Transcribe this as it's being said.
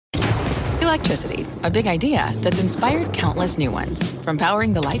Electricity, a big idea that's inspired countless new ones. From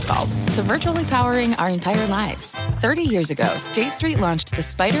powering the light bulb to virtually powering our entire lives. 30 years ago, State Street launched the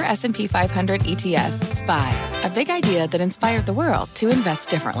SPDR S&P 500 ETF, SPY. A big idea that inspired the world to invest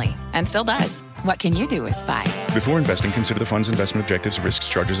differently. And still does. What can you do with SPY? Before investing, consider the fund's investment objectives, risks,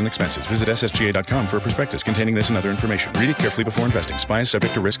 charges, and expenses. Visit ssga.com for a prospectus containing this and other information. Read it carefully before investing. SPY is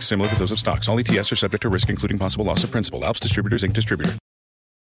subject to risks similar to those of stocks. All ETFs are subject to risk, including possible loss of principal. Alps Distributors, Inc. Distributor.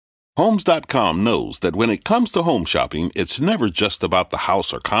 Homes.com knows that when it comes to home shopping, it's never just about the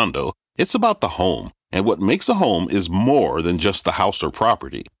house or condo. It's about the home. And what makes a home is more than just the house or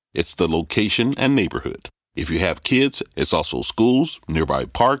property. It's the location and neighborhood. If you have kids, it's also schools, nearby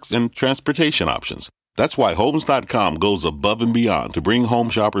parks, and transportation options. That's why Homes.com goes above and beyond to bring home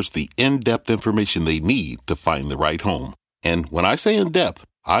shoppers the in-depth information they need to find the right home. And when I say in-depth,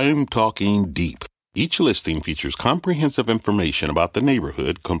 I'm talking deep. Each listing features comprehensive information about the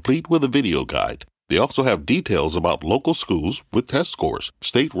neighborhood, complete with a video guide. They also have details about local schools with test scores,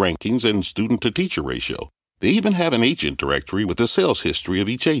 state rankings, and student-to-teacher ratio. They even have an agent directory with the sales history of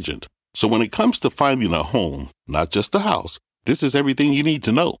each agent. So when it comes to finding a home, not just a house, this is everything you need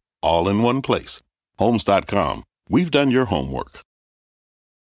to know, all in one place. Homes.com. We've done your homework.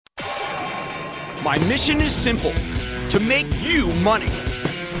 My mission is simple, to make you money.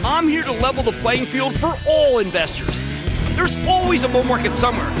 I'm here to level the playing field for all investors. There's always a bull market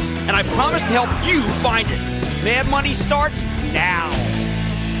somewhere, and I promise to help you find it. Mad Money starts now.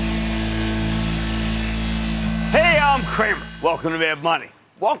 Hey, I'm Kramer. Welcome to Mad Money.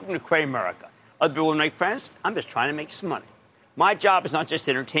 Welcome to Kramerica. Other people make friends, I'm just trying to make some money. My job is not just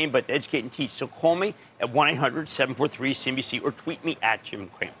to entertain, but to educate and teach. So call me at 1-800-743-CNBC or tweet me at Jim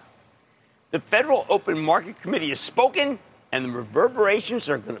Cramer. The Federal Open Market Committee has spoken, and the reverberations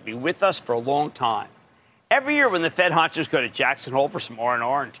are going to be with us for a long time. Every year when the Fed honchos go to Jackson Hole for some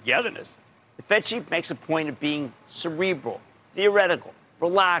R&R and togetherness, the Fed chief makes a point of being cerebral, theoretical,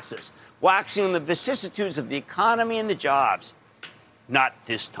 relaxes, waxing on the vicissitudes of the economy and the jobs. Not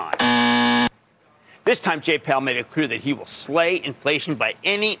this time. This time, Jay Powell made it clear that he will slay inflation by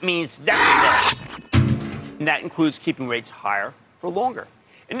any means necessary. And that includes keeping rates higher for longer.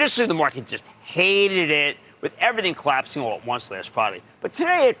 Initially, the market just hated it, with everything collapsing all at once last Friday. But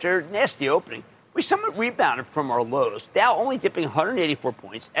today, after a nasty opening, we somewhat rebounded from our lows. Dow only dipping 184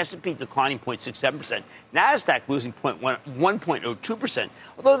 points, S&P declining 0.67%, NASDAQ losing 1.02%,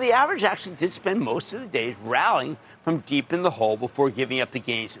 although the average actually did spend most of the days rallying from deep in the hole before giving up the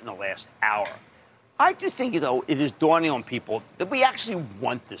gains in the last hour. I do think, though, it is dawning on people that we actually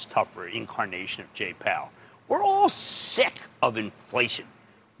want this tougher incarnation of Jay Powell. We're all sick of inflation.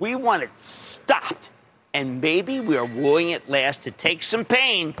 We want it stopped. And maybe we are willing at last to take some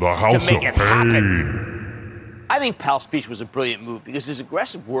pain to make it happen. I think Powell's speech was a brilliant move because his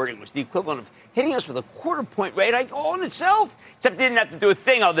aggressive wording was the equivalent of hitting us with a quarter-point rate hike all in itself, except he didn't have to do a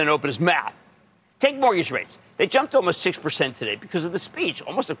thing other than open his mouth. Take mortgage rates. They jumped almost 6% today because of the speech,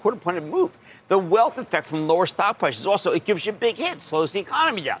 almost a quarter-point of move. The wealth effect from lower stock prices also, it gives you a big hit, slows the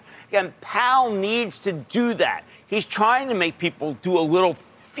economy down. Again, Powell needs to do that. He's trying to make people do a little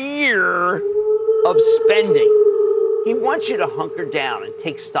fear of spending. He wants you to hunker down and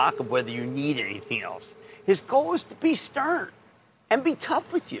take stock of whether you need anything else. His goal is to be stern and be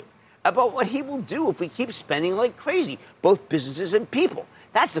tough with you about what he will do if we keep spending like crazy, both businesses and people.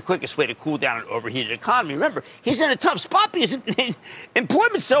 That's the quickest way to cool down an overheated economy. Remember, he's in a tough spot because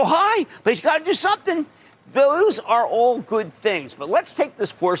employment's so high, but he's got to do something. Those are all good things. But let's take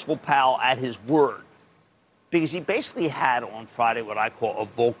this forceful Powell at his word, because he basically had on Friday what I call a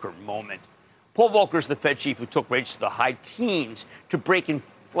Volcker moment. Paul Volcker is the Fed chief who took rates to the high teens to break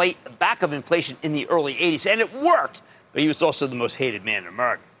back of inflation in the early 80s, and it worked. But he was also the most hated man in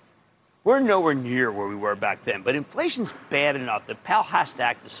America. We're nowhere near where we were back then, but inflation's bad enough that Powell has to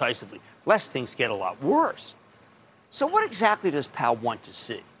act decisively, lest things get a lot worse. So what exactly does Powell want to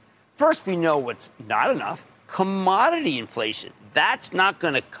see? First, we know what's not enough. Commodity inflation. That's not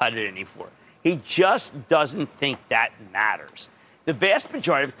going to cut it any more. He just doesn't think that matters. The vast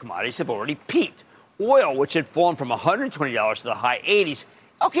majority of commodities have already peaked. Oil, which had fallen from $120 to the high 80s,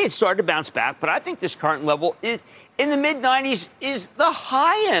 okay, it started to bounce back, but I think this current level is in the mid-90s is the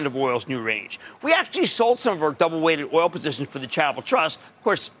high end of oil's new range. We actually sold some of our double-weighted oil positions for the Charitable Trust. Of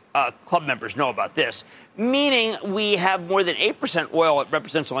course, club members know about this, meaning we have more than 8% oil. It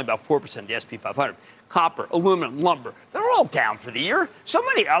represents only about 4% of the S&P 500. Copper, aluminum, lumber, they're all down for the year. So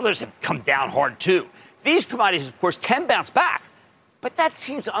many others have come down hard, too. These commodities, of course, can bounce back, but that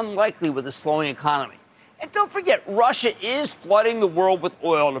seems unlikely with a slowing economy. And don't forget, Russia is flooding the world with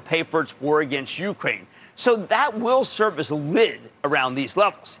oil to pay for its war against Ukraine. So that will serve as a lid around these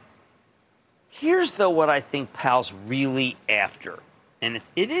levels. Here's, though, what I think Powell's really after. And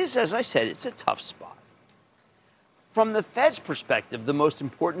it is, as I said, it's a tough spot. From the Fed's perspective, the most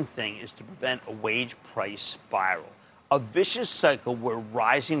important thing is to prevent a wage price spiral, a vicious cycle where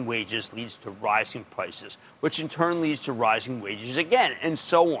rising wages leads to rising prices, which in turn leads to rising wages again, and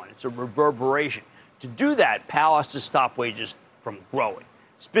so on. It's a reverberation. To do that, Powell has to stop wages from growing.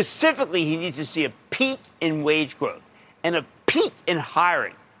 Specifically, he needs to see a peak in wage growth and a peak in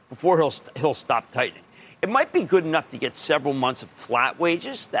hiring before he'll stop tightening. It might be good enough to get several months of flat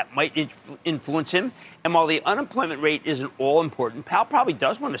wages. That might influence him. And while the unemployment rate isn't all important, Powell probably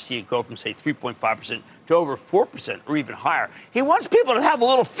does want to see it go from, say, 3.5% to over 4% or even higher. He wants people to have a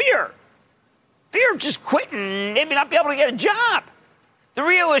little fear of just quitting and maybe not be able to get a job. The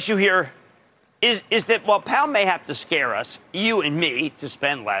real issue here is that while Powell may have to scare us, you and me, to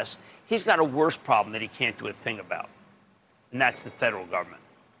spend less, he's got a worse problem that he can't do a thing about, and that's the federal government.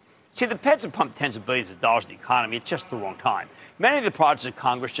 See, the Feds have pumped tens of billions of dollars in the economy at just the wrong time. Many of the projects that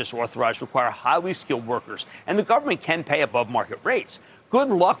Congress just authorized require highly skilled workers, and the government can pay above market rates. Good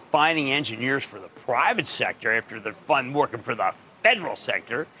luck finding engineers for the private sector after they're fun working for the federal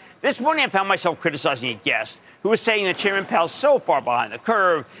sector. This morning I found myself criticizing a guest who was saying that Chairman Powell's so far behind the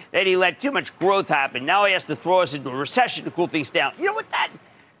curve that he let too much growth happen. Now he has to throw us into a recession to cool things down. You know what? That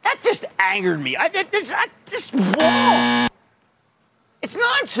just angered me. This wrong. It's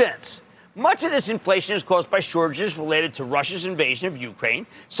nonsense. Much of this inflation is caused by shortages related to Russia's invasion of Ukraine.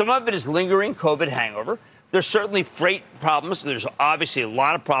 Some of it is lingering COVID hangover. There's certainly freight problems. There's obviously a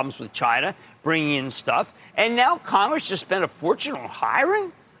lot of problems with China bringing in stuff. And now Congress just spent a fortune on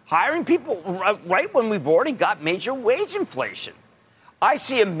hiring people right when we've already got major wage inflation. I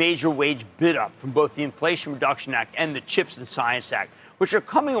see a major wage bid up from both the Inflation Reduction Act and the CHIPS and Science Act, which are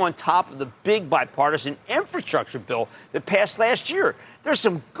coming on top of the big bipartisan infrastructure bill that passed last year. There's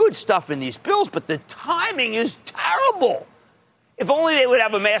some good stuff in these bills, but the timing is terrible. If only they would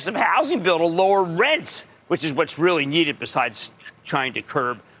have a massive housing bill to lower rents, which is what's really needed besides trying to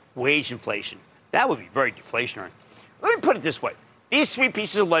curb wage inflation. That would be very deflationary. Let me put it this way. These three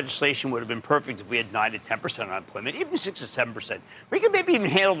pieces of legislation would have been perfect if we had 9 to 10% unemployment, even 6 to 7%. We could maybe even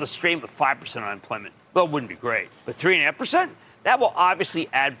handle the strain with 5% unemployment. Well, it wouldn't be great. But 3.5%? That will obviously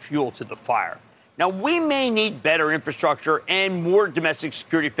add fuel to the fire. Now, we may need better infrastructure and more domestic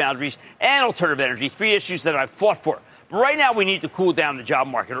security foundries and alternative energy, three issues that I've fought for. But right now, we need to cool down the job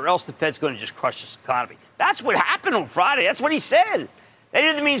market, or else the Fed's going to just crush this economy. That's what happened on Friday. That's what he said. That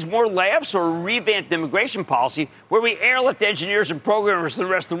either means more layoffs or a revamped immigration policy where we airlift engineers and programmers to the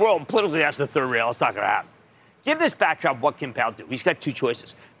rest of the world. Politically, that's the third rail. It's not going to happen. Give this backdrop, what can Powell do? He's got two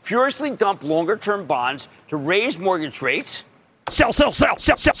choices. Furiously dump longer-term bonds to raise mortgage rates. Sell.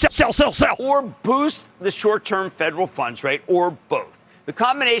 Or boost the short-term federal funds rate, or both. The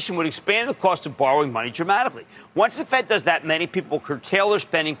combination would expand the cost of borrowing money dramatically. Once the Fed does that, many people will curtail their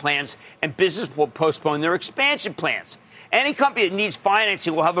spending plans and business will postpone their expansion plans. Any company that needs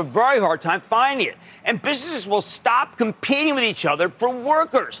financing will have a very hard time finding it. And businesses will stop competing with each other for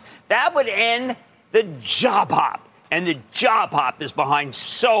workers. That would end the job hop. And the job hop is behind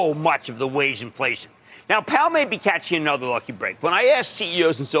so much of the wage inflation. Now, Powell may be catching another lucky break. When I ask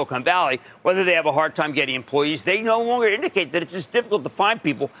CEOs in Silicon Valley whether they have a hard time getting employees, they no longer indicate that it's as difficult to find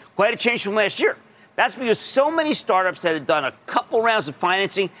people. Quite a change from last year. That's because so many startups that had done a couple rounds of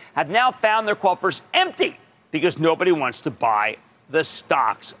financing have now found their coffers empty because nobody wants to buy the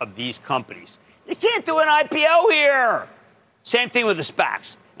stocks of these companies. You can't do an IPO here. Same thing with the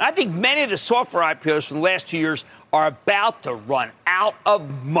SPACs. And I think many of the software IPOs from the last 2 years are about to run out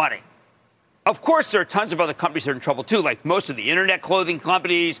of money. Of course, there are tons of other companies that are in trouble, too, like most of the internet clothing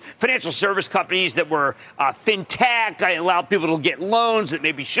companies, financial service companies that were fintech. I allowed people to get loans that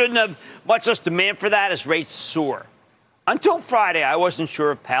maybe shouldn't have. Much less demand for that as rates soar. Until Friday, I wasn't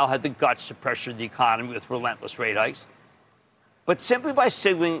sure if Powell had the guts to pressure the economy with relentless rate hikes. But simply by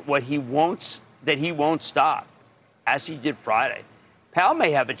signaling that he won't stop, as he did Friday, Powell may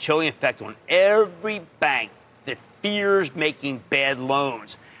have a chilling effect on every bank that fears making bad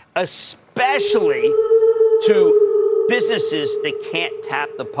loans, especially to businesses that can't tap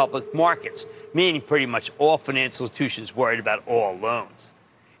the public markets, meaning pretty much all financial institutions worried about all loans.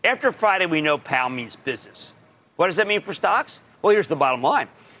 After Friday, we know Powell means business. What does that mean for stocks? Well, here's the bottom line.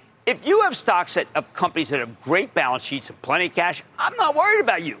 If you have stocks of companies that have great balance sheets and plenty of cash, I'm not worried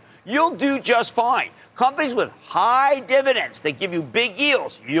about you. You'll do just fine. Companies with high dividends that give you big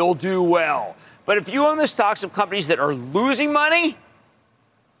yields, you'll do well. But if you own the stocks of companies that are losing money,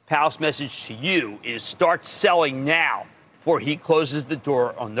 Powell's message to you is start selling now before he closes the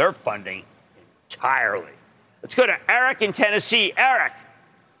door on their funding entirely. Let's go to Eric in Tennessee. Eric.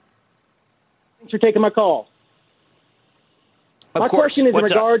 for taking my call. Of my course. question is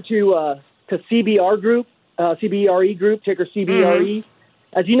What's in regard to CBRE Group, ticker CBRE.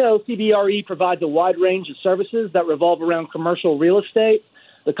 As you know, CBRE provides a wide range of services that revolve around commercial real estate.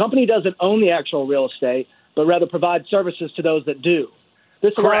 The company doesn't own the actual real estate, but rather provides services to those that do.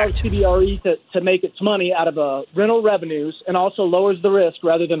 This allows CBRE to make its money out of rental revenues and also lowers the risk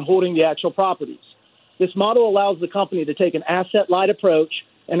rather than holding the actual properties. This model allows the company to take an asset-light approach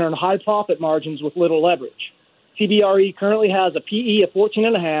and earn high profit margins with little leverage. CBRE currently has a PE of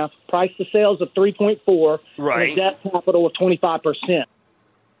 14.5, price to sales of 3.4, and a debt capital of 25%.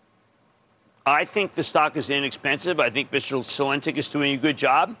 I think the stock is inexpensive. I think Mr. Salentic is doing a good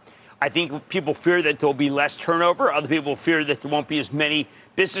job. I think people fear that there'll be less turnover. Other people fear that there won't be as many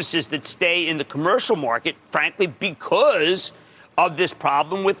businesses that stay in the commercial market, frankly, because of this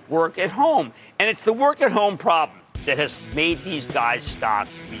problem with work at home. And it's the work at home problem that has made these guys' stock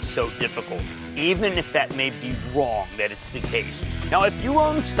to be so difficult, even if that may be wrong that it's the case. Now, if you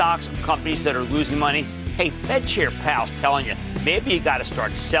own stocks of companies that are losing money, hey, Fed Chair Powell's telling you, maybe you got to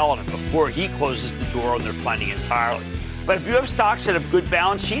start selling it before he closes the door on their funding entirely. But if you have stocks that have good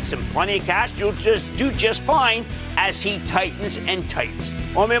balance sheets and plenty of cash, you'll just do just fine as he tightens and tightens.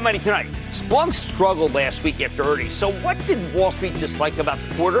 On Mad Money tonight, Splunk struggled last week after earnings. So what did Wall Street dislike about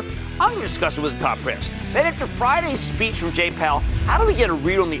the quarter? I'm going to discuss it with the top press. Then after Friday's speech from Jay Powell, how do we get a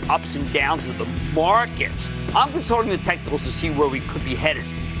read on the ups and downs of the markets? I'm consulting the technicals to see where we could be headed.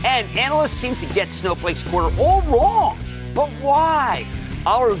 And analysts seem to get Snowflake's quarter all wrong. But why?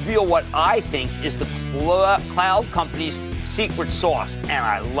 I'll reveal what I think is the cloud company's secret sauce, and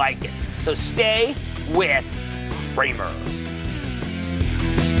I like it. So stay with Cramer.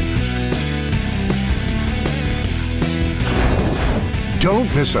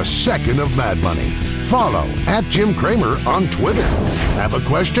 Don't miss a second of Mad Money. Follow @Jim Cramer on Twitter. Have a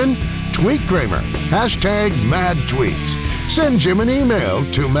question? Tweet Cramer. #MadTweets. Send Jim an email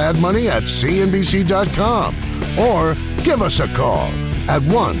to madmoney@cnbc.com or give us a call at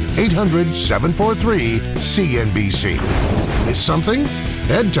 1-800-743-CNBC. Miss something?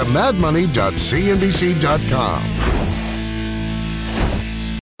 Head to madmoney.cnbc.com.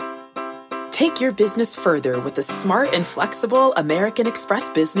 Take your business further with the smart and flexible American Express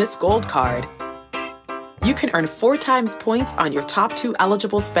Business Gold Card. You can earn 4 times points on your top 2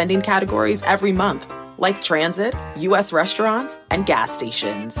 eligible spending categories every month, like transit, U.S. restaurants, and gas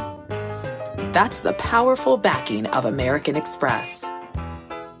stations. That's the powerful backing of American Express.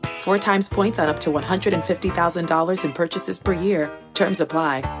 4 times points on up to $150,000 in purchases per year. Terms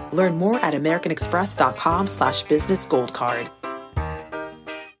apply. Learn more at americanexpress.com/businessgoldcard.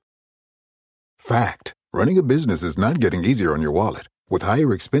 Fact. Running a business is not getting easier on your wallet. With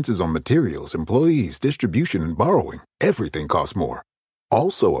higher expenses on materials, employees, distribution, and borrowing, everything costs more.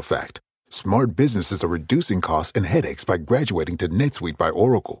 Also a fact. Smart businesses are reducing costs and headaches by graduating to NetSuite by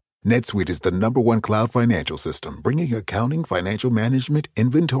Oracle. NetSuite is the #1 cloud financial system, bringing accounting, financial management,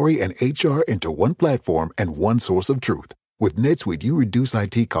 inventory, and HR into one platform and one source of truth. With NetSuite, you reduce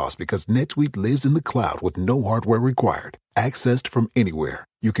IT costs because NetSuite lives in the cloud with no hardware required, accessed from anywhere.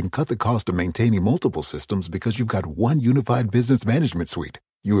 You can cut the cost of maintaining multiple systems because you've got one unified business management suite.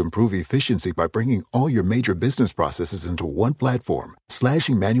 You improve efficiency by bringing all your major business processes into one platform,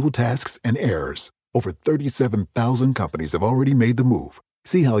 slashing manual tasks and errors. Over 37,000 companies have already made the move.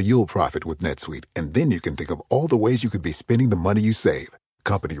 See how you'll profit with NetSuite, and then you can think of all the ways you could be spending the money you save.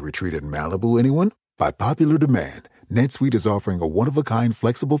 Company retreat in Malibu, anyone? By popular demand, NetSuite is offering a one-of-a-kind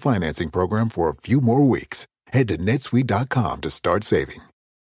flexible financing program for a few more weeks. Head to netsuite.com to start saving.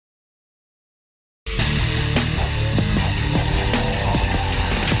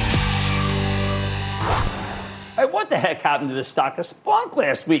 Hey, what the heck happened to the stock of Splunk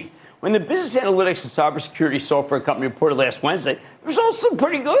last week? When the business analytics and cybersecurity software company reported last Wednesday, the results looked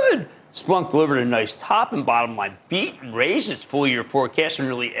pretty good. Splunk delivered a nice top and bottom line beat and raised its full-year forecast on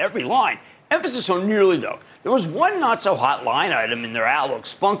nearly every line. Emphasis on nearly, though. There was one not-so-hot line item in their outlook.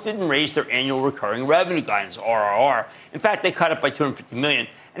 Splunk didn't raise their annual recurring revenue guidance, RRR. In fact, they cut it by $250 million,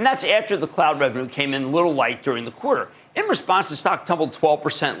 and that's after the cloud revenue came in a little light during the quarter. In response, the stock tumbled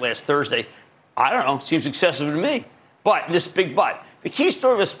 12% last Thursday. I don't know, seems excessive to me. But, this big but, the key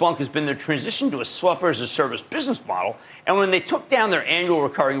story with Splunk has been their transition to a software-as-a-service business model, and when they took down their annual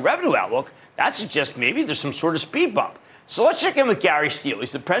recurring revenue outlook, that suggests maybe there's some sort of speed bump. So let's check in with Gary Steele.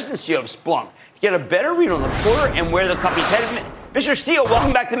 He's the president and CEO of Splunk to get a better read on the quarter and where the company's headed. Mr. Steele,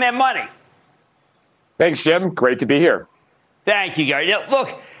 welcome back to Mad Money. Thanks, Jim. Great to be here. Thank you, Gary. Now,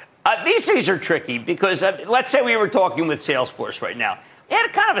 look, these things are tricky because let's say we were talking with Salesforce right now. They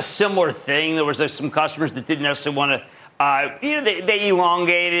had kind of a similar thing. There was some customers that didn't necessarily want to They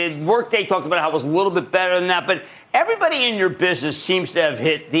elongated. Workday talked about how it was a little bit better than that. But everybody in your business seems to have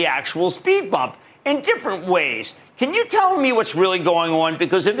hit the actual speed bump in different ways. Can you tell me what's really going on?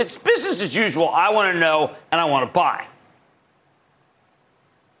 Because if it's business as usual, I want to know and I want to buy.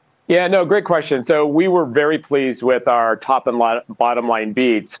 Yeah, no, great question. So we were very pleased with our top and bottom line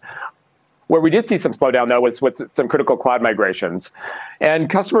beats. Where we did see some slowdown, though, was with some critical cloud migrations. And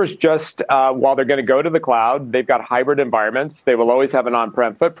customers just, while they're going to go to the cloud, they've got hybrid environments. They will always have an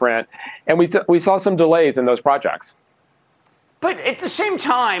on-prem footprint. And we saw some delays in those projects. But at the same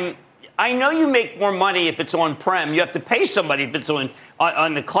time, I know you make more money if it's on-prem. You have to pay somebody if it's on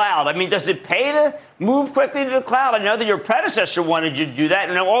the cloud. I mean, does it pay to move quickly to the cloud? I know that your predecessor wanted you to do that.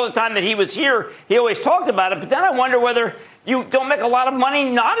 And all the time that he was here, he always talked about it. But then I wonder whether you don't make a lot of money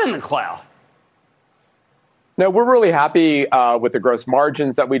not in the cloud. No, we're really happy with the gross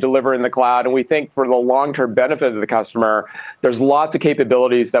margins that we deliver in the cloud. And we think for the long-term benefit of the customer, there's lots of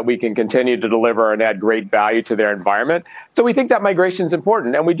capabilities that we can continue to deliver and add great value to their environment. So we think that migration is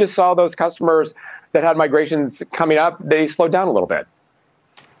important. And we just saw those customers that had migrations coming up, they slowed down a little bit.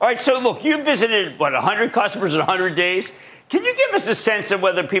 All right. So, look, you visited, 100 customers in 100 days. Can you give us a sense of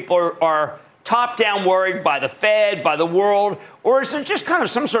whether people are top-down worried by the Fed, by the world, or is it just kind of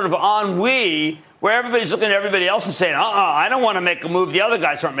some sort of ennui where everybody's looking at everybody else and saying, I don't want to make a move. The other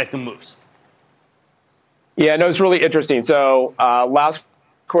guys aren't making moves. Yeah, no, it's really interesting. So last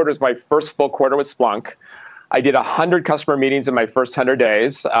quarter is my first full quarter with Splunk. I did 100 customer meetings in my first 100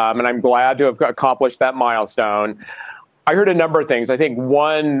 days, and I'm glad to have accomplished that milestone. I heard a number of things. I think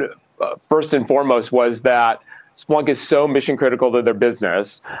one, first and foremost, was that Splunk is so mission critical to their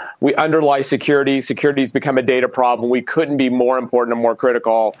business. We underlie security. Security has become a data problem. We couldn't be more important and more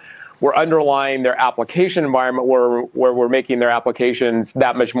critical. We're underlying their application environment where we're making their applications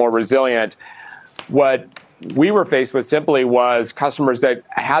that much more resilient. What we were faced with simply was customers that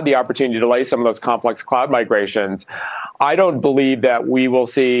had the opportunity to delay some of those complex cloud migrations. I don't believe that we will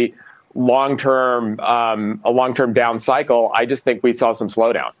see a long-term down cycle. I just think we saw some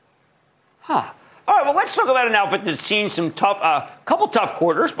slowdown. All right, well, let's talk about an outfit that's seen some couple tough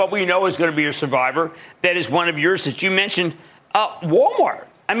quarters, but we know is going to be your survivor. That is one of yours that you mentioned, Walmart.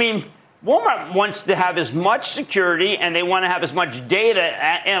 I mean, Walmart wants to have as much security and they want to have as much data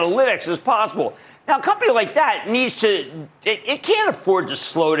analytics as possible. Now, a company like that it can't afford to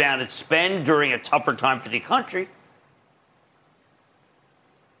slow down its spend during a tougher time for the country.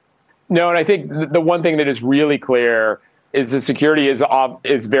 No, and I think the one thing that is really clear is the security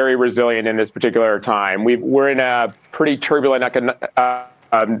is very resilient in this particular time. We're in a pretty turbulent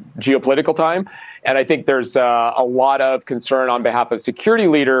geopolitical time, and I think there's a lot of concern on behalf of security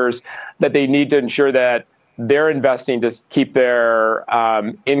leaders that they need to ensure that they're investing to keep their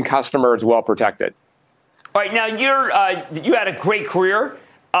end customers well protected. All right, now you had a great career.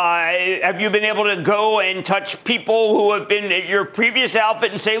 Have you been able to go and touch people who have been at your previous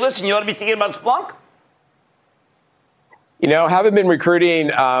outfit and say, listen, you ought to be thinking about Splunk? You know, haven't been recruiting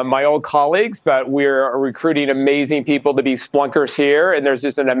my old colleagues, but we're recruiting amazing people to be Splunkers here. And there's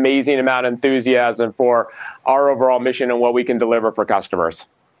just an amazing amount of enthusiasm for our overall mission and what we can deliver for customers.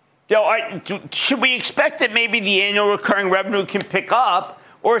 Should we expect that maybe the annual recurring revenue can pick up?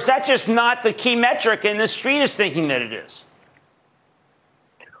 Or is that just not the key metric and the street is thinking that it is?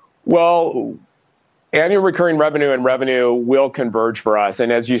 Well, annual recurring revenue and revenue will converge for us.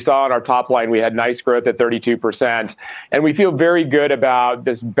 And as you saw on our top line, we had nice growth at 32%. And we feel very good about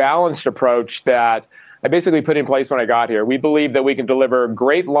this balanced approach that I basically put in place when I got here. We believe that we can deliver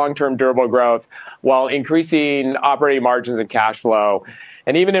great long-term durable growth while increasing operating margins and cash flow.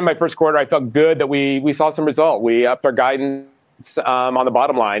 And even in my first quarter, I felt good that we saw some result. We upped our guidance on the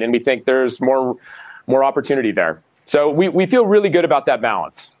bottom line, and we think there's more opportunity there. So we feel really good about that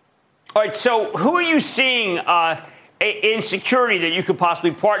balance. All right, so who are you seeing in security that you could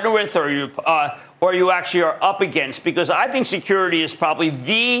possibly partner with or you actually are up against? Because I think security is probably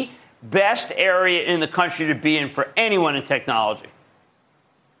the best area in the country to be in for anyone in technology.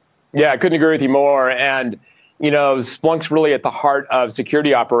 Yeah, I couldn't agree with you more. And, you know, Splunk's really at the heart of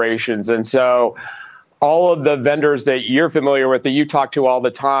security operations. And so all of the vendors that you're familiar with, that you talk to all the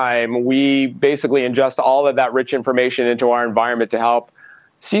time, we basically ingest all of that rich information into our environment to help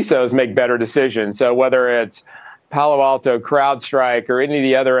CISOs make better decisions. So whether it's Palo Alto, CrowdStrike, or any of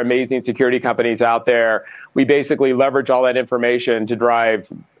the other amazing security companies out there, we basically leverage all that information to drive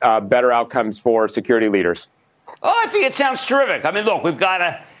better outcomes for security leaders. Oh, I think it sounds terrific. I mean, look,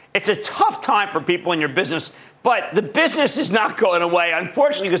 it's a tough time for people in your business, but the business is not going away,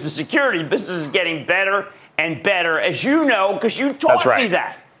 unfortunately, because the security business is getting better and better, as you know, because you taught me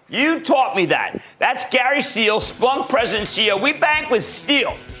that. You taught me that. That's Gary Steele, Splunk President and CEO. We bank with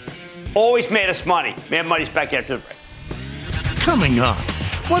Steele. Always made us money. Mad Money's back after the break. Coming up,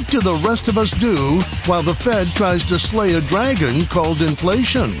 what do the rest of us do while the Fed tries to slay a dragon called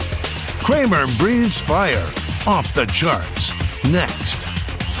inflation? Cramer breathes fire off the charts. Next.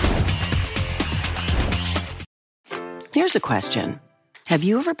 Here's a question. Have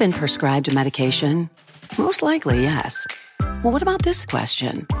you ever been prescribed medication? Most likely, yes. Well, what about this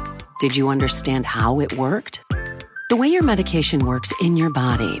question? Did you understand how it worked? The way your medication works in your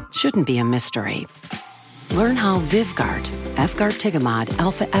body shouldn't be a mystery. Learn how Vyvgart, Efgartigimod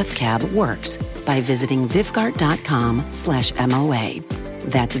Alpha FCAB works by visiting Vyvgart.com/MOA.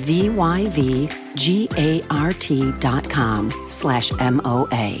 That's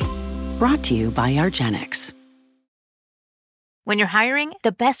VYVGART.com/MOA. Brought to you by argenx. When you're hiring,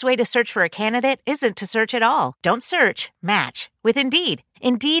 the best way to search for a candidate isn't to search at all. Don't search, match with Indeed.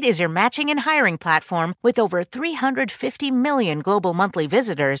 Indeed is your matching and hiring platform with over 350 million global monthly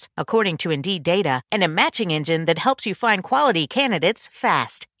visitors, according to Indeed data, and a matching engine that helps you find quality candidates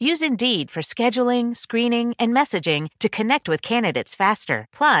fast. Use Indeed for scheduling, screening, and messaging to connect with candidates faster.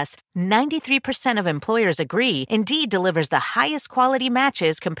 Plus, 93% of employers agree Indeed delivers the highest quality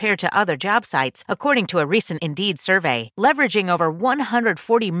matches compared to other job sites, according to a recent Indeed survey. Leveraging over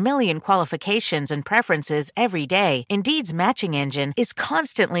 140 million qualifications and preferences every day, Indeed's matching engine is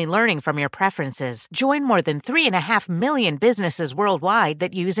constantly learning from your preferences. Join more than 3.5 million businesses worldwide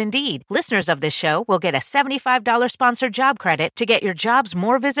that use Indeed. Listeners of this show will get a $75 sponsored job credit to get your jobs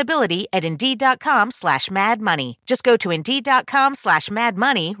more visibility at Indeed.com/madmoney. Just go to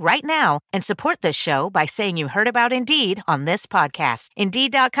Indeed.com/madmoney right now and support this show by saying you heard about Indeed on this podcast.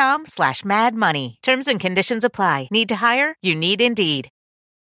 Indeed.com/madmoney. Terms and conditions apply. Need to hire? You need Indeed.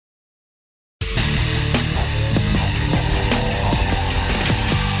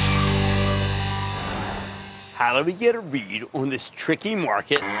 How do we get a read on this tricky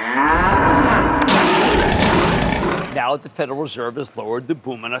market now that the Federal Reserve has lowered the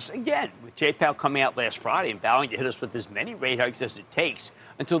boom on us again, with Jay Powell coming out last Friday and vowing to hit us with as many rate hikes as it takes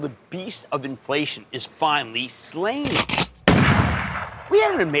until the beast of inflation is finally slain? We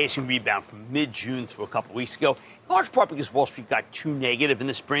had an amazing rebound from mid-June through a couple weeks ago, in large part because Wall Street got too negative in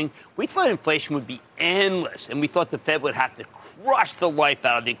the spring. We thought inflation would be endless, and we thought the Fed would have to crush the life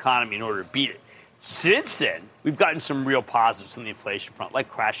out of the economy in order to beat it. Since then, we've gotten some real positives on the inflation front, like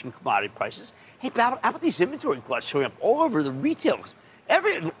crashing commodity prices. Hey, how about these inventory gluts showing up all over the retailers?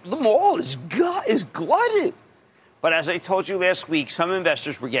 The mall is glutted. But as I told you last week, some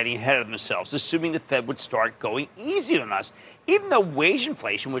investors were getting ahead of themselves, assuming the Fed would start going easy on us, even though wage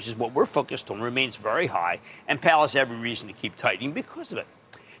inflation, which is what we're focused on, remains very high, and Powell has every reason to keep tightening because of it.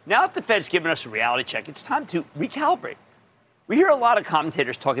 Now that the Fed's given us a reality check, it's time to recalibrate. We hear a lot of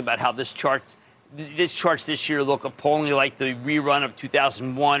commentators talking about how these charts this year look appallingly like the rerun of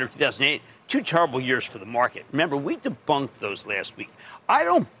 2001 or 2008. Two terrible years for the market. Remember, we debunked those last week. I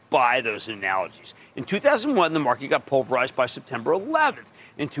don't buy those analogies. In 2001, the market got pulverized by September 11th.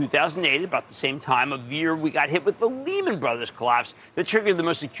 In 2008, about the same time of year, we got hit with the Lehman Brothers collapse that triggered the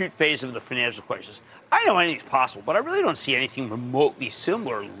most acute phase of the financial crisis. I know anything's possible, but I really don't see anything remotely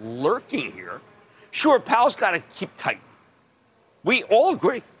similar lurking here. Sure, Powell's got to keep tight. We all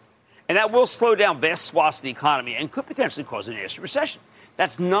agree. And that will slow down vast swaths of the economy and could potentially cause a nasty recession.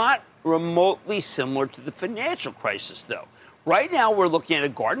 That's not remotely similar to the financial crisis, though. Right now, we're looking at a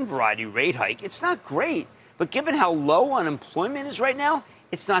garden variety rate hike. It's not great, but given how low unemployment is right now,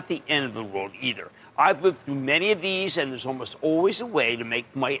 it's not the end of the world either. I've lived through many of these, and there's almost always a way to make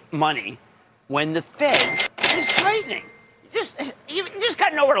money when the Fed is tightening. You just got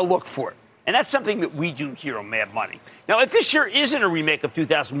to know where to look for it. And that's something that we do here on Mad Money. Now, if this year isn't a remake of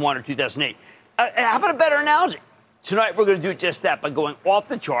 2001 or 2008, how about a better analogy? Tonight, we're going to do just that by going off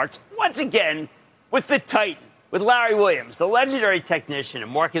the charts once again with the Titan, with Larry Williams, the legendary technician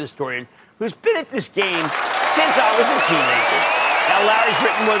and market historian who's been at this game since I was a teenager. Now, Larry's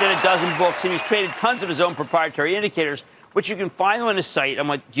written more than a dozen books, and he's created tons of his own proprietary indicators, which you can find on his site. I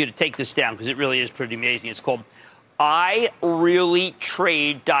want you to take this down because it really is pretty amazing. It's called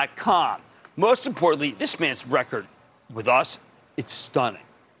ireallytrade.com. Most importantly, this man's record with us, it's stunning.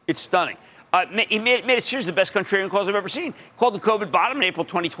 It's stunning. He made a series of the best contrarian calls I've ever seen. He called the COVID bottom in April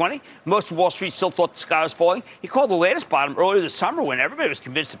 2020. Most of Wall Street still thought the sky was falling. He called the latest bottom earlier this summer when everybody was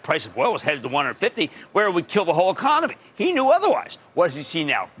convinced the price of oil was headed to 150, where it would kill the whole economy. He knew otherwise. What does he see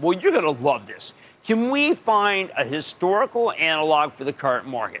now? Well, you're going to love this. Can we find a historical analog for the current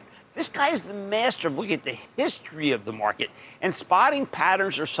market? This guy is the master of looking at the history of the market and spotting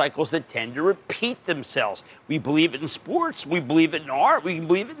patterns or cycles that tend to repeat themselves. We believe it in sports. We believe it in art. We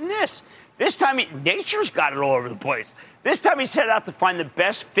believe it in this. This time, nature's got it all over the place. This time, he set out to find the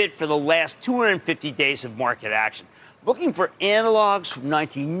best fit for the last 250 days of market action, looking for analogs from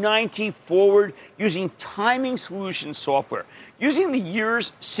 1990 forward using timing solution software. Using the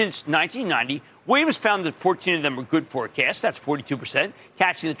years since 1990, Williams found that 14 of them were good forecasts. That's 42%,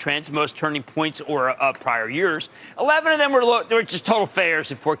 catching the trends, most turning points or prior years. 11 of them were just total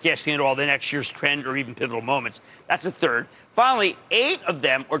failures at forecasting at all the next year's trend or even pivotal moments. That's a third. Finally, 8 of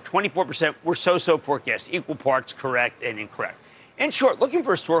them, or 24%, were so-so forecasts, equal parts correct and incorrect. In short, looking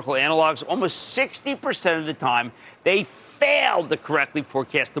for historical analogs, almost 60% of the time, they failed to correctly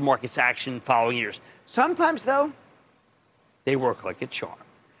forecast the market's action in the following years. Sometimes, though, they work like a charm.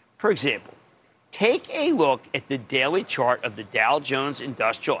 For example, take a look at the daily chart of the Dow Jones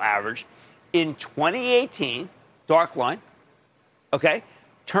Industrial Average in 2018, dark line, okay?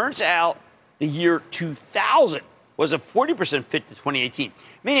 Turns out the year 2000 was a 40% fit to 2018.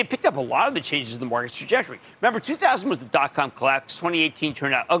 Meaning it picked up a lot of the changes in the market's trajectory. Remember, 2000 was the dot-com collapse. 2018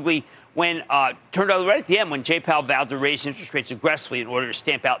 turned out ugly turned out right at the end when Jay Powell vowed to raise interest rates aggressively in order to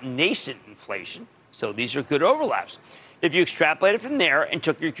stamp out nascent inflation. So these are good overlaps. If you extrapolate it from there and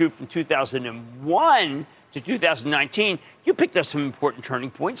took your cue from 2001 to 2019, you picked up some important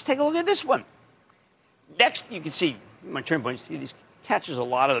turning points. Take a look at this one. Next, you can see my turning points. These catches a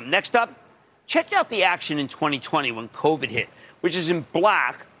lot of them. Next up, check out the action in 2020 when COVID hit, which is in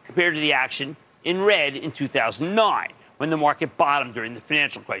black compared to the action in red in 2009 when the market bottomed during the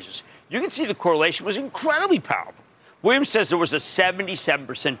financial crisis. You can see the correlation was incredibly powerful. Williams says there was a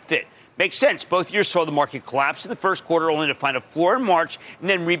 77% fit. Makes sense. Both years saw the market collapse in the first quarter only to find a floor in March and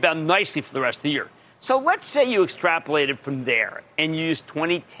then rebound nicely for the rest of the year. So let's say you extrapolated from there and used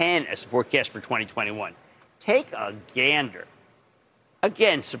 2010 as a forecast for 2021. Take a gander.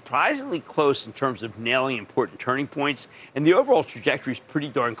 Again, surprisingly close in terms of nailing important turning points, and the overall trajectory is pretty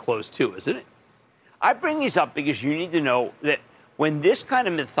darn close too, isn't it? I bring these up because you need to know that when this kind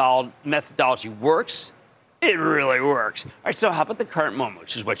of methodology works, it really works. All right, so how about the current moment,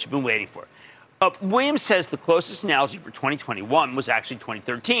 which is what you've been waiting for? Williams says the closest analogy for 2021 was actually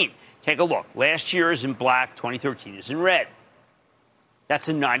 2013. Take a look. Last year is in black, 2013 is in red. That's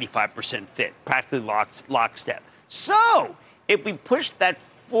a 95% fit, practically lockstep. So if we push that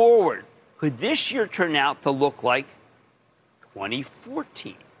forward, could this year turn out to look like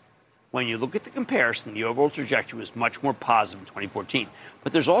 2014? When you look at the comparison, the overall trajectory was much more positive in 2014.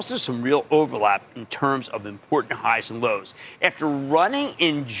 But there's also some real overlap in terms of important highs and lows. After running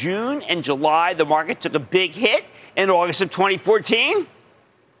in June and July, the market took a big hit in August of 2014.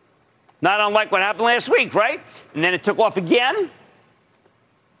 Not unlike what happened last week, right? And then it took off again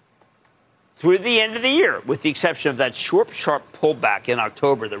through the end of the year, with the exception of that short, sharp pullback in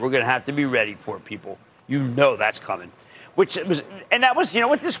October that we're going to have to be ready for, people. You know that's coming. That was, you know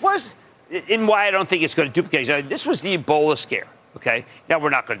what this was? And why I don't think it's going to duplicate. This was the Ebola scare, okay? Now we're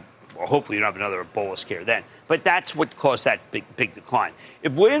not going to, well, hopefully you don't have another Ebola scare then. But that's what caused that big decline.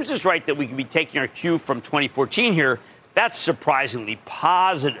 If Williams is right that we could be taking our cue from 2014 here, that's surprisingly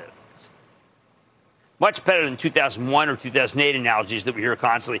positive. Much better than 2001 or 2008 analogies that we hear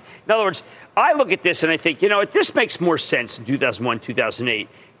constantly. In other words, I look at this and I think, you know what, this makes more sense in 2001, 2008.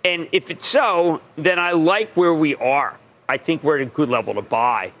 And if it's so, then I like where we are. I think we're at a good level to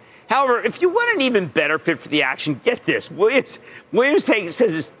buy. However, if you want an even better fit for the action, get this. Williams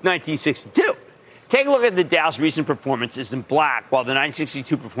says it's 1962. Take a look at the Dow's recent performance is in black, while the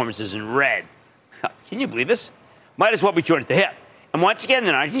 1962 performance is in red. Can you believe this? Might as well be joined at the hip. And once again,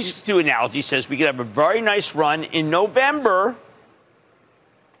 the 1962 analogy says we could have a very nice run in November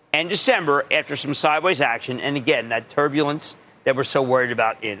and December after some sideways action. And again, that turbulence that we're so worried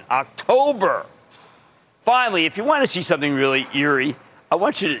about in October. Finally, if you want to see something really eerie, I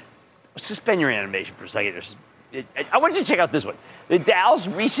want you to suspend your animation for a second. I want you to check out this one. The Dow's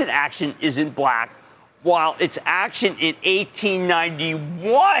recent action is in black, while its action in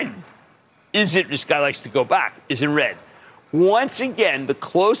 1891 this guy likes to go back, is in red. Once again, the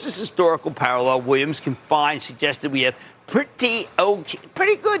closest historical parallel Williams can find suggests that we have pretty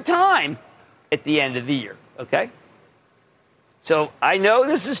good time at the end of the year, okay? So I know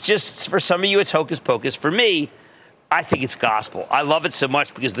this is just, for some of you, it's hocus pocus. For me, I think it's gospel. I love it so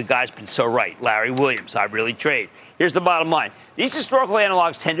much because the guy's been so right. Larry Williams, I really trade. Here's the bottom line. These historical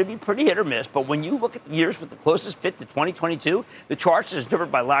analogs tend to be pretty hit or miss, but when you look at the years with the closest fit to 2022, the charts as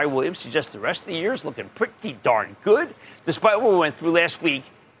interpreted by Larry Williams suggest the rest of the year is looking pretty darn good. Despite what we went through last week,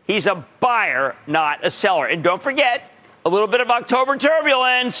 he's a buyer, not a seller. And don't forget, a little bit of October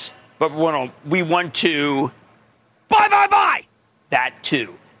turbulence but we want to buy. That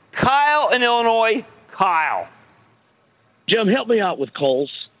too. Kyle in Illinois. Kyle. Jim, help me out with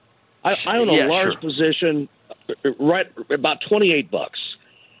Kohl's. I own a large position, right about $28,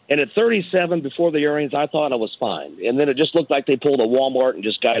 and at 37 before the earnings, I thought I was fine, and then it just looked like they pulled a Walmart and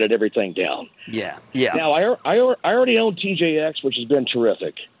just guided everything down. Yeah. Now I already own TJX, which has been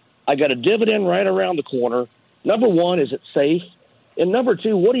terrific. I got a dividend right around the corner. Number one, is it safe? And number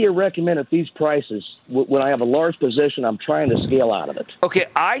two, what do you recommend at these prices when I have a large position I'm trying to scale out of it? Okay,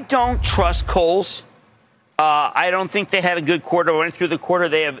 I don't trust Kohl's. I don't think they had a good quarter. Went through the quarter.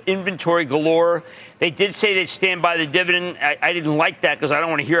 They have inventory galore. They did say they'd stand by the dividend. I didn't like that because I don't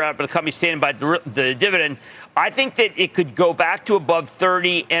want to hear out, but a company standing by the dividend. I think that it could go back to above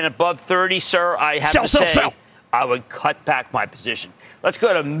 30, and above 30, sir, I have to say, sell. I would cut back my position. Let's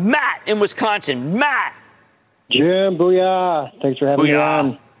go to Matt in Wisconsin. Matt. Jim, booyah. Thanks for having me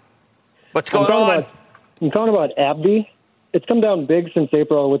on. What's going on? I'm talking about AbbVie. It's come down big since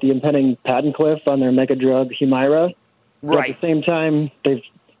April with the impending patent cliff on their mega drug Humira. Right. At the same time, they've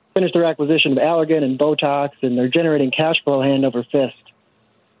finished their acquisition of Allergan and Botox, and they're generating cash flow hand over fist.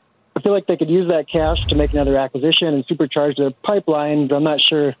 I feel like they could use that cash to make another acquisition and supercharge their pipeline, but I'm not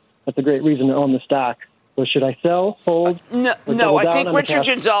sure that's a great reason to own the stock. So should I sell, hold? No, I think Richard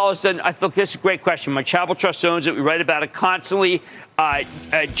Gonzalez done. I thought this is a great question. My Charitable Trust owns it. We write about it constantly.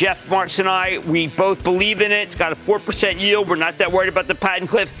 Jeff Marks and I, we both believe in it. It's got a 4% yield. We're not that worried about the patent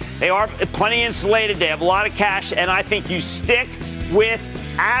cliff. They are plenty insulated. They have a lot of cash, and I think you stick with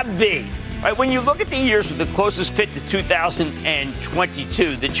AbbVie. Right, when you look at the years with the closest fit to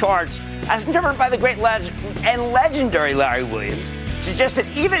 2022, the charts, as driven by the great and legendary Larry Williams, suggests that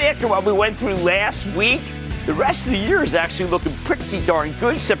even after what we went through last week, the rest of the year is actually looking pretty darn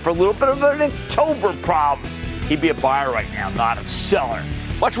good, except for a little bit of an October problem. He'd be a buyer right now, not a seller.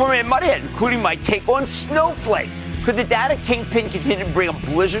 Much more in Moneyhead, including my take on Snowflake. Could the data kingpin continue to bring a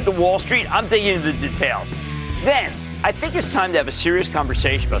blizzard to Wall Street? I'm digging into the details. Then, I think it's time to have a serious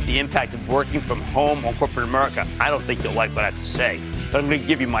conversation about the impact of working from home on corporate America. I don't think you'll like what I have to say, but I'm going to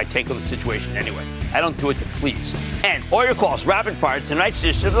give you my take on the situation anyway. I don't do it to please. And all your calls, rapid fire, tonight's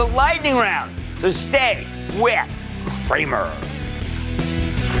edition of the Lightning Round. So stay with Cramer.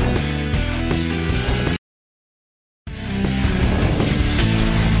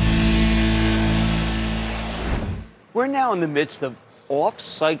 We're now in the midst of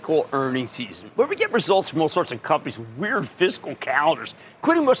off-cycle earnings season, where we get results from all sorts of companies with weird fiscal calendars,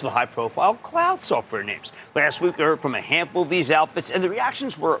 including most of the high-profile cloud software names. Last week, we heard from a handful of these outfits, and the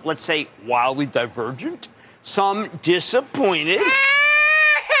reactions were, let's say, wildly divergent, some disappointed,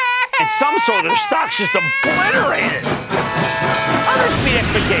 and some saw their stocks just obliterated. Others beat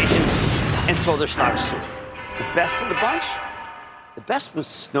expectations and saw their stocks soar. The best of the bunch? The best was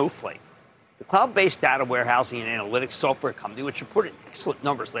Snowflake, the cloud-based data warehousing and analytics software company, which reported excellent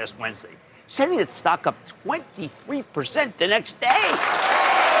numbers last Wednesday, sending its stock up 23% the next day.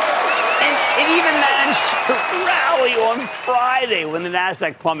 And it even managed to rally on Friday when the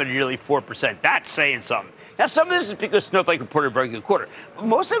Nasdaq plummeted nearly 4%. That's saying something. Now, some of this is because Snowflake reported a very good quarter, but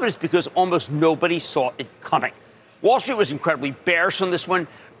most of it is because almost nobody saw it coming. Wall Street was incredibly bearish on this one.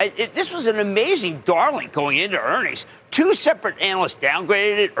 This was an amazing darling going into earnings. Two separate analysts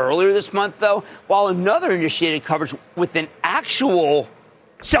downgraded it earlier this month, though, while another initiated coverage with an actual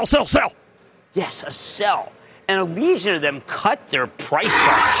sell. Yes, a sell. And a legion of them cut their price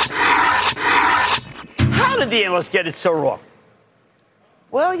targets. How did the analysts get it so wrong?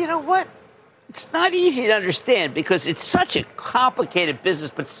 Well, you know what? It's not easy to understand because it's such a complicated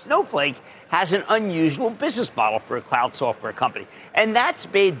business, but Snowflake has an unusual business model for a cloud software company. And that's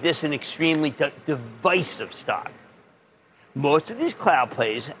made this an extremely divisive stock. Most of these cloud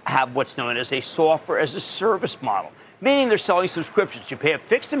plays have what's known as a software as a service model, meaning they're selling subscriptions. You pay a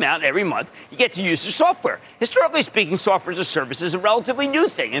fixed amount every month. You get to use the software. Historically speaking, software as a service is a relatively new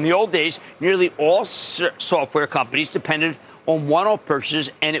thing. In the old days, nearly all software companies depended on one-off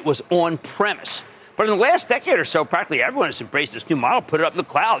purchases, and it was on-premise. But in the last decade or so, practically everyone has embraced this new model, put it up in the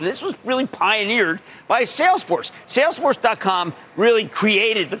cloud. And this was really pioneered by Salesforce. Salesforce.com really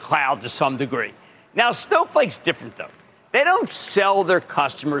created the cloud to some degree. Now, Snowflake's different, though. They don't sell their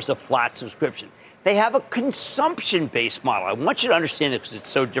customers a flat subscription. They have a consumption-based model. I want you to understand it because it's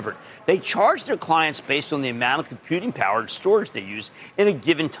so different. They charge their clients based on the amount of computing power and storage they use in a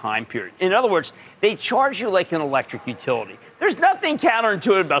given time period. In other words, they charge you like an electric utility. There's nothing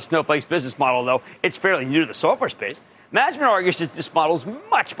counterintuitive about Snowflake's business model, though. It's fairly new to the software space. Management argues that this model is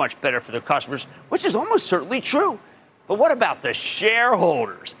much, much better for their customers, which is almost certainly true. But what about the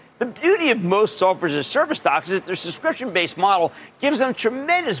shareholders? The beauty of most software as a service stocks is that their subscription-based model gives them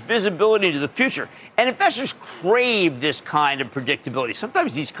tremendous visibility into the future. And investors crave this kind of predictability.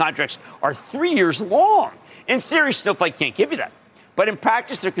 Sometimes these contracts are 3 years long. In theory, Snowflake can't give you that. But in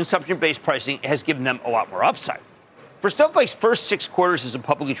practice, their consumption-based pricing has given them a lot more upside. For Snowflake's first 6 quarters as a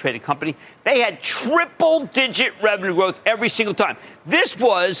publicly traded company, they had triple-digit revenue growth every single time. This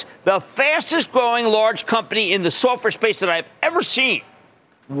was the fastest-growing large company in the software space that I've ever seen.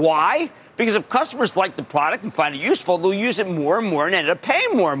 Why? Because if customers like the product and find it useful, they'll use it more and more and end up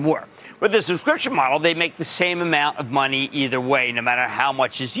paying more and more. With the subscription model, they make the same amount of money either way, no matter how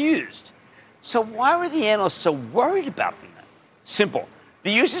much is used. So why were the analysts so worried about them then? Simple.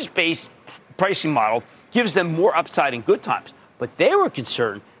 The usage-based pricing model gives them more upside in good times. But they were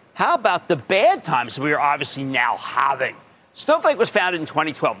concerned, how about the bad times we are obviously now having? Snowflake was founded in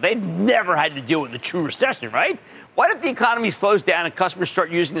 2012. They've never had to deal with a true recession, right? What if the economy slows down and customers start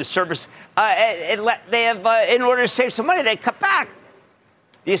using the service in order to save some money, they cut back?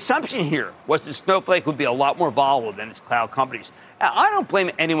 The assumption here was that Snowflake would be a lot more volatile than its cloud companies. Now, I don't blame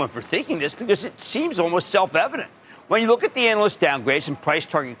anyone for thinking this because it seems almost self-evident. When you look at the analyst downgrades and price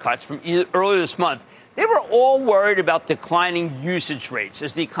target cuts from earlier this month, they were all worried about declining usage rates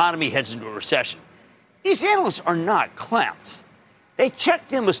as the economy heads into a recession. These analysts are not clowns. They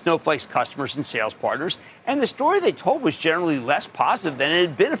checked in with Snowflake's customers and sales partners, and the story they told was generally less positive than it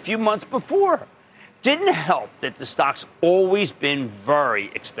had been a few months before. Didn't help that the stock's always been very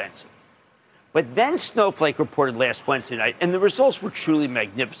expensive. But then Snowflake reported last Wednesday night, and the results were truly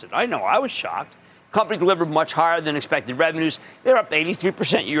magnificent. I know, I was shocked. The company delivered much higher than expected revenues. They're up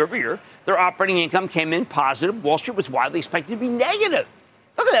 83% year over year. Their operating income came in positive. Wall Street was widely expected to be negative.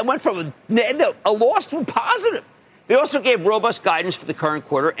 Look at that. Went from a loss to a positive. They also gave robust guidance for the current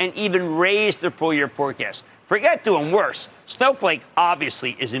quarter and even raised their full-year forecast. Forget doing worse. Snowflake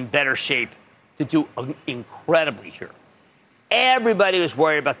obviously is in better shape to do incredibly here. Everybody was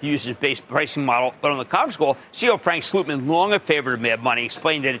worried about the usage-based pricing model, but on the conference call, CEO Frank Slootman, long a favorite of Mad Money,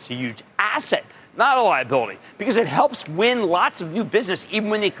 explained that it's a huge asset, not a liability, because it helps win lots of new business even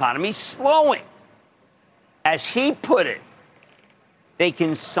when the economy's slowing. As he put it, they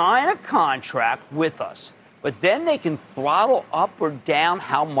can sign a contract with us, but then they can throttle up or down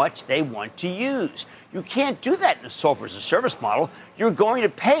how much they want to use. You can't do that in a software as a service model. You're going to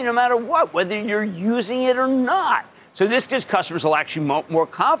pay no matter what, whether you're using it or not. So this gives customers actually more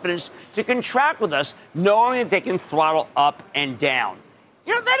confidence to contract with us, knowing that they can throttle up and down.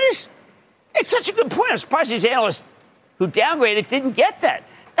 You know, it's such a good point. I'm surprised these analysts who downgraded didn't get that.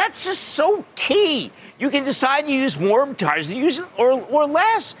 That's just so key. You can decide to use more tires to use it or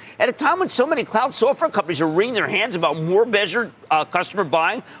less. At a time when so many cloud software companies are wringing their hands about more measured customer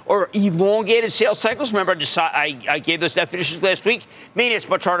buying or elongated sales cycles. Remember, I gave those definitions last week. Meaning it's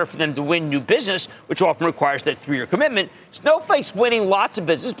much harder for them to win new business, which often requires that 3-year commitment. Snowflake's winning lots of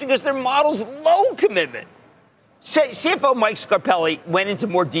business because their model's low commitment. CFO Mike Scarpelli went into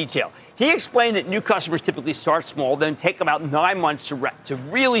more detail. He explained that new customers typically start small, then take about 9 months to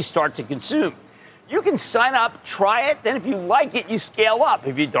really start to consume. You can sign up, try it, then if you like it, you scale up.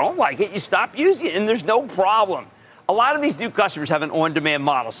 If you don't like it, you stop using it, and there's no problem. A lot of these new customers have an on-demand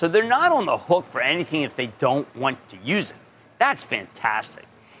model, so they're not on the hook for anything if they don't want to use it. That's fantastic.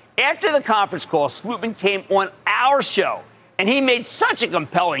 After the conference call, Slootman came on our show, and he made such a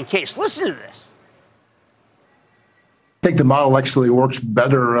compelling case. Listen to this. I think the model actually works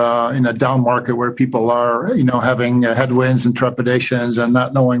better in a down market where people are, having headwinds and trepidations and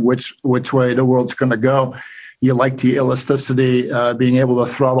not knowing which way the world's going to go. You like the elasticity, being able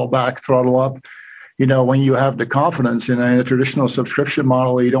to throttle back, throttle up. When you have the confidence in a traditional subscription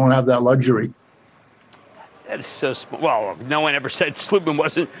model, you don't have that luxury. That is so smart. Well, no one ever said Slootman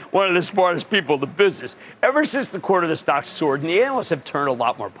wasn't one of the smartest people in the business. Ever since the quarter, the stock soared, and the analysts have turned a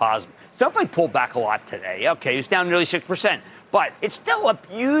lot more positive. Snowflake pulled back a lot today. Okay, it's down nearly 6%, but it's still up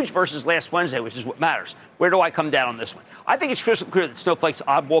huge versus last Wednesday, which is what matters. Where do I come down on this one? I think it's crystal clear that Snowflake's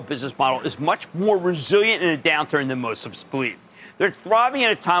oddball business model is much more resilient in a downturn than most of us believe. They're thriving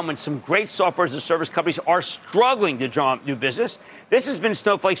at a time when some great software as a service companies are struggling to draw up new business. This has been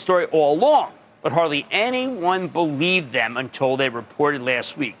Snowflake's story all along, but hardly anyone believed them until they reported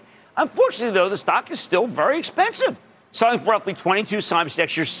last week. Unfortunately, though, the stock is still very expensive, selling for roughly 22 times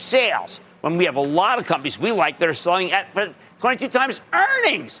next year's sales, when we have a lot of companies we like that are selling at 22 times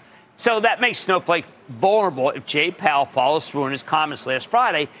earnings. So that makes Snowflake vulnerable if Jay Powell follows through in his comments last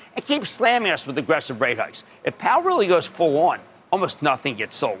Friday and keeps slamming us with aggressive rate hikes. If Powell really goes full on, almost nothing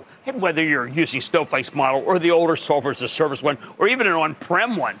gets sold. Whether you're using Snowflake's model or the older software as a service one or even an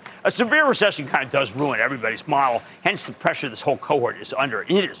on-prem one, a severe recession kind of does ruin everybody's model. Hence the pressure this whole cohort is under.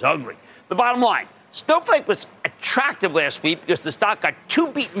 It is ugly. The bottom line, Snowflake was attractive last week because the stock got too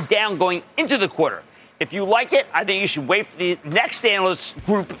beaten down going into the quarter. If you like it, I think you should wait for the next analyst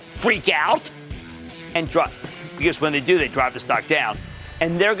group freak out and drop, because when they do, they drive the stock down.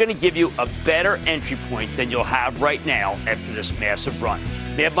 And they're going to give you a better entry point than you'll have right now after this massive run.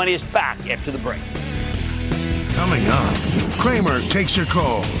 Mad Money is back after the break. Coming up, Cramer takes your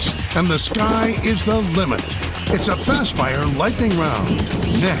calls, and the sky is the limit. It's a fast fire lightning round.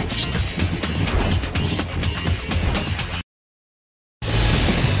 Next.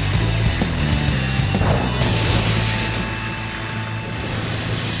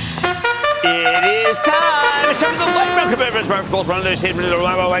 It is time. It's time for the lightning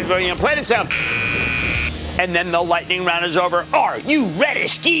round. Play this out. And then the lightning round is over. Are you ready,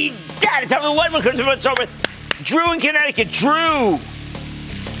 Ski Daddy? Tell me the lightning round is over. Drew in Connecticut. Drew.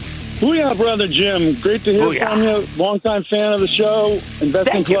 Booyah, brother Jim. Great to hear from you. Longtime fan of the show.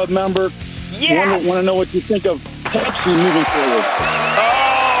 Investment Club member. Yes. Want to know what you think of Pepsi moving forward.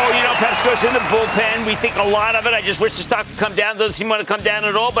 Pepsi goes in the bullpen. We think a lot of it. I just wish the stock would come down. Doesn't seem to come down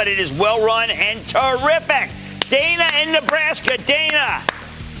at all, but it is well run and terrific. Dana in Nebraska. Dana.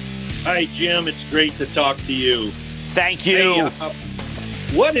 Hi, Jim. It's great to talk to you. Thank you. Hey,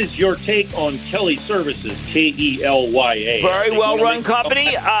 what is your take on Kelly Services, Kelya? Very well-run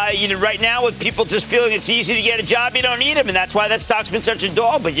company. Right now, with people just feeling it's easy to get a job, you don't need them, and that's why that stock's been such a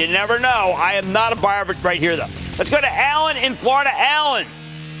dog, but you never know. I am not a buyer of it right here, though. Let's go to Alan in Florida. Alan.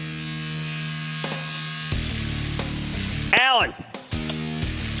 Alan.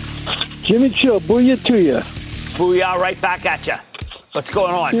 Jimmy Chill, booyah to you. Booyah, right back at you. What's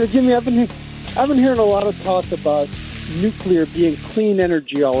going on? Jimmy, I've been hearing a lot of talk about nuclear being clean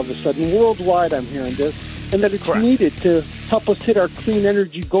energy all of a sudden. Worldwide, I'm hearing this, and that it's needed to help us hit our clean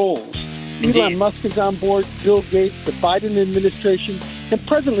energy goals. Indeed. Elon Musk is on board, Bill Gates, the Biden administration, and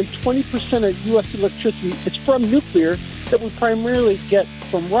presently 20% of U.S. electricity is from nuclear that we primarily get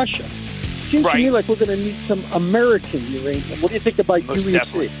from Russia. Seems to me like we're going to need some American uranium. What do you think about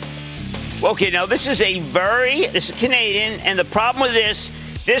UEC? Okay, now this is Canadian, and the problem with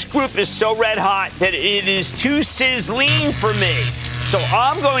this group is so red hot that it is too sizzling for me. So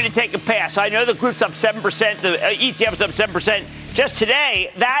I'm going to take a pass. I know the group's up 7%, the ETF's up 7% just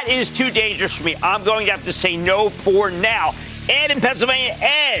today. That is too dangerous for me. I'm going to have to say no for now. Ed in Pennsylvania,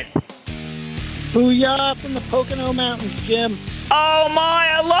 Ed. Booyah from the Pocono Mountains, Jim. Oh, my,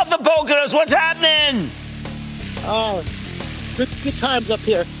 I love the Poconos. What's happening? Oh, good times up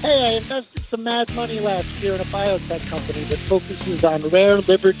here. Hey, I invested some mad money last year in a biotech company that focuses on rare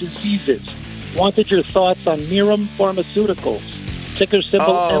liver diseases. Wanted your thoughts on Mirum Pharmaceuticals. Ticker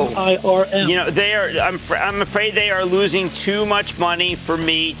symbol MIRM. I'm afraid they are losing too much money for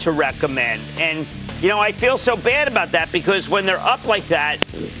me to recommend. And, I feel so bad about that because when they're up like that,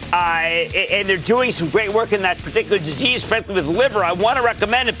 and they're doing some great work in that particular disease, especially with liver, I want to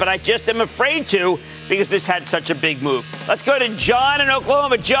recommend it, but I just am afraid to because this had such a big move. Let's go to John in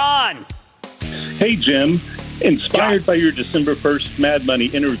Oklahoma. John. Hey, Jim. Inspired by your December 1st Mad Money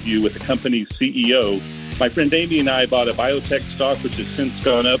interview with the company's CEO, my friend Amy and I bought a biotech stock which has since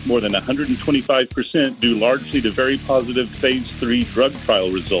gone up more than 125% due largely to very positive phase 3 drug trial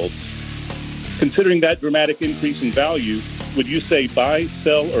results. Considering that dramatic increase in value, would you say buy,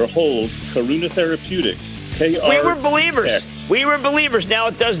 sell, or hold Karuna Therapeutics? We were believers. We were believers. Now,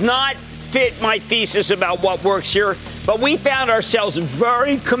 it does not fit my thesis about what works here, but we found ourselves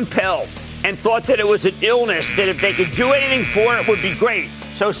very compelled and thought that it was an illness, that if they could do anything for it would be great.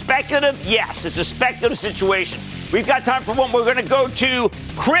 So speculative, yes, it's a speculative situation. We've got time for one. We're going to go to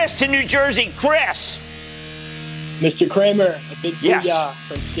Chris in New Jersey. Chris. Mr. Cramer, a big booyah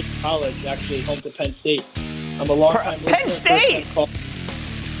from State College, actually home to Penn State. I'm a long-time Penn State?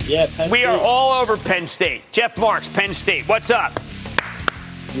 Yeah, Penn State. We are all over Penn State. Jeff Marks, Penn State. What's up?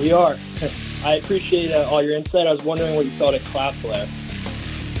 We are. I appreciate all your insight. I was wondering what you thought of Cloudflare.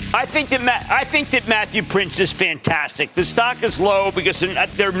 I think that Matthew Prince is fantastic. The stock is low because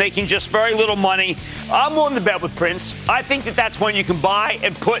they're making just very little money. I'm willing to bet with Prince. I think that that's one you can buy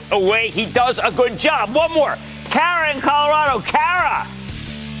and put away. He does a good job. One more. Kara in Colorado. Kara.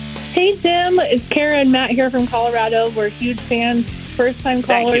 Hey, Jim. It's Kara and Matt here from Colorado. We're huge fans, first-time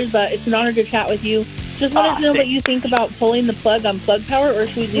callers, but it's an honor to chat with you. Just wanted to know what you think about pulling the plug on Plug Power, or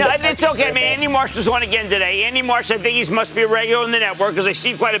should we leave it? It's okay, man. Andy Marsh was on again today. Andy Marsh, I think he must be a regular on the network because I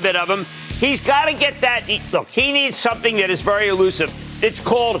see quite a bit of him. He's got to get that. Look, he needs something that is very elusive. It's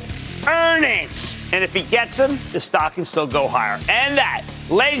called earnings. And if he gets them, the stock can still go higher. And that,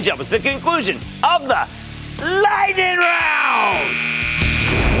 ladies and gentlemen, is the conclusion of the Lightning Round.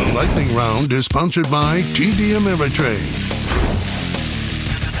 The Lightning Round is sponsored by TD Ameritrade.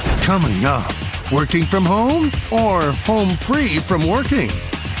 Coming up, working from home or home free from working?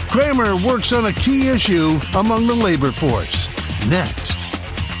 Cramer works on a key issue among the labor force. Next.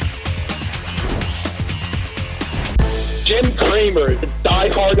 Jim Cramer, the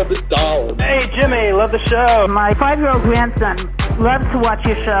diehard of the dollar. Hey, Jimmy, love the show. My 5-year-old grandson loves to watch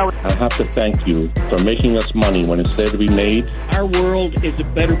your show. I have to thank you for making us money when it's there to be made. Our world is a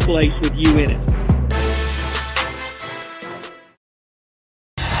better place with you in it.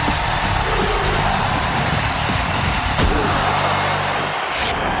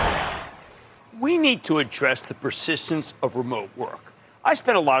 We need to address the persistence of remote work. I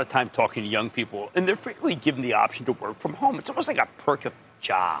spend a lot of time talking to young people, and they're frequently given the option to work from home. It's almost like a perk of the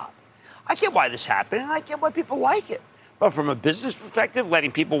job. I get why this happened, and I get why people like it. But from a business perspective,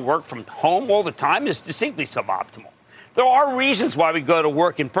 letting people work from home all the time is distinctly suboptimal. There are reasons why we go to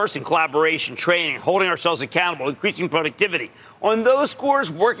work in person: collaboration, training, holding ourselves accountable, increasing productivity. On those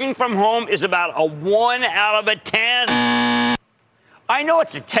scores, working from home is about a 1 out of 10. I know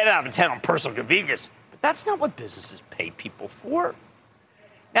it's a 10 out of 10 on personal convenience, but that's not what businesses pay people for.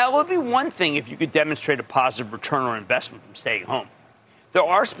 Now, it would be one thing if you could demonstrate a positive return on investment from staying home. There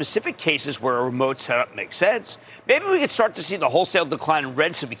are specific cases where a remote setup makes sense. Maybe we could start to see the wholesale decline in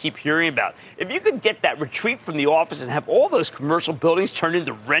rents that we keep hearing about. If you could get that retreat from the office and have all those commercial buildings turned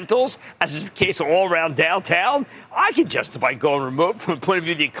into rentals, as is the case all around downtown, I could justify going remote from the point of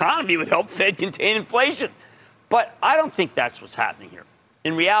view of the economy. It would help Fed contain inflation. But I don't think that's what's happening here.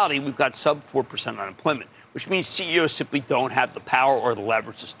 In reality, we've got sub 4% unemployment, which means CEOs simply don't have the power or the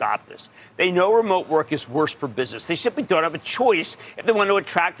leverage to stop this. They know remote work is worse for business. They simply don't have a choice if they want to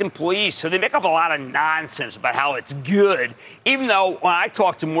attract employees. So they make up a lot of nonsense about how it's good, even though when I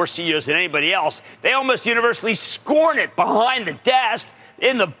talk to more CEOs than anybody else, they almost universally scorn it behind the desk,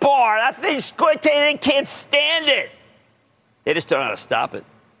 in the bar. That's they can't stand it. They just don't know how to stop it.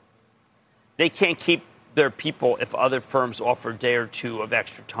 They can't keep their people if other firms offer a day or two of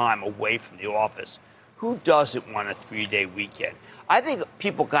extra time away from the office. Who doesn't want a 3-day weekend? I think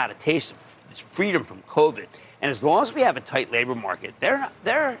people got a taste of this freedom from COVID. And as long as we have a tight labor market,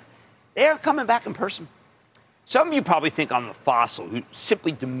 they're coming back in person. Some of you probably think I'm the fossil who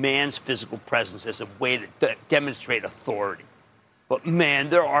simply demands physical presence as a way to demonstrate authority. But man,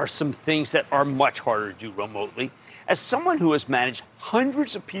 there are some things that are much harder to do remotely. As someone who has managed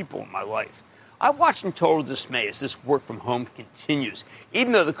hundreds of people in my life, I watch in total dismay as this work from home continues,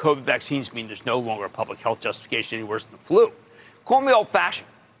 even though the COVID vaccines mean there's no longer a public health justification any worse than the flu. Call me old-fashioned,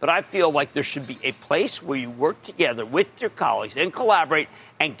 but I feel like there should be a place where you work together with your colleagues and collaborate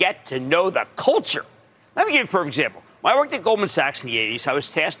and get to know the culture. Let me give you a perfect example. When I worked at Goldman Sachs in the 80s, I was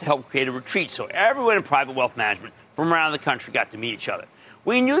tasked to help create a retreat so everyone in private wealth management from around the country got to meet each other.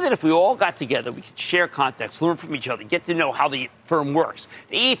 We knew that if we all got together, we could share context, learn from each other, get to know how the firm works,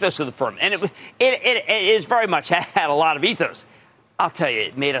 the ethos of the firm. And it is very much had a lot of ethos. I'll tell you,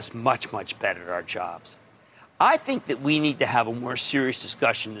 it made us much, much better at our jobs. I think that we need to have a more serious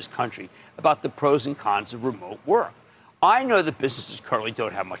discussion in this country about the pros and cons of remote work. I know that businesses currently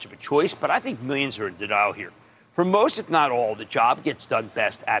don't have much of a choice, but I think millions are in denial here. For most, if not all, the job gets done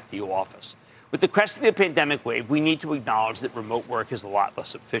best at the office. With the crest of the pandemic wave, we need to acknowledge that remote work is a lot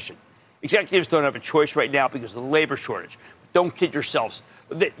less efficient. Executives don't have a choice right now because of the labor shortage. Don't kid yourselves.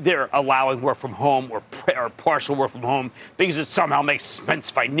 They're allowing work from home or partial work from home because it somehow makes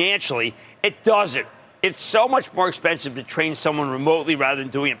sense financially. It doesn't. It's so much more expensive to train someone remotely rather than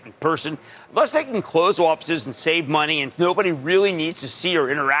doing it in person. Unless they can close offices and save money and nobody really needs to see or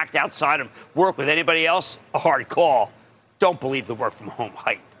interact outside of work with anybody else, a hard call. Don't believe the work from home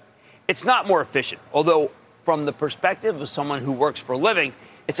hype. It's not more efficient, although from the perspective of someone who works for a living,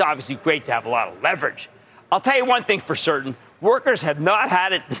 it's obviously great to have a lot of leverage. I'll tell you one thing for certain. Workers have not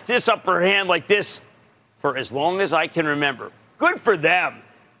had it this upper hand like this for as long as I can remember. Good for them.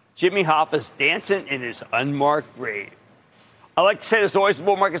 Jimmy Hoffa's dancing in his unmarked grave. I like to say there's always a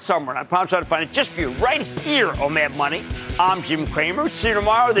bull market somewhere, and I promise I'll find it just for you right here on Mad Money. I'm Jim Cramer. See you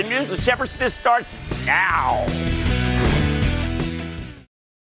tomorrow. The news with Shepard Smith starts now.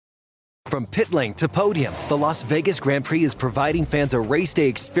 From pit lane to podium, the Las Vegas Grand Prix is providing fans a race day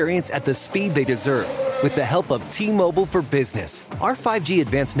experience at the speed they deserve. With the help of T-Mobile for Business, our 5G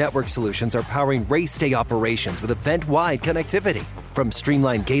advanced network solutions are powering race day operations with event-wide connectivity. From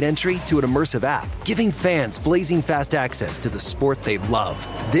streamlined gate entry to an immersive app, giving fans blazing fast access to the sport they love.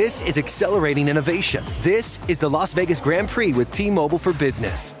 This is accelerating innovation. This is the Las Vegas Grand Prix with T-Mobile for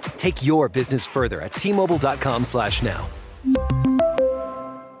Business. Take your business further at T-Mobile.com/now.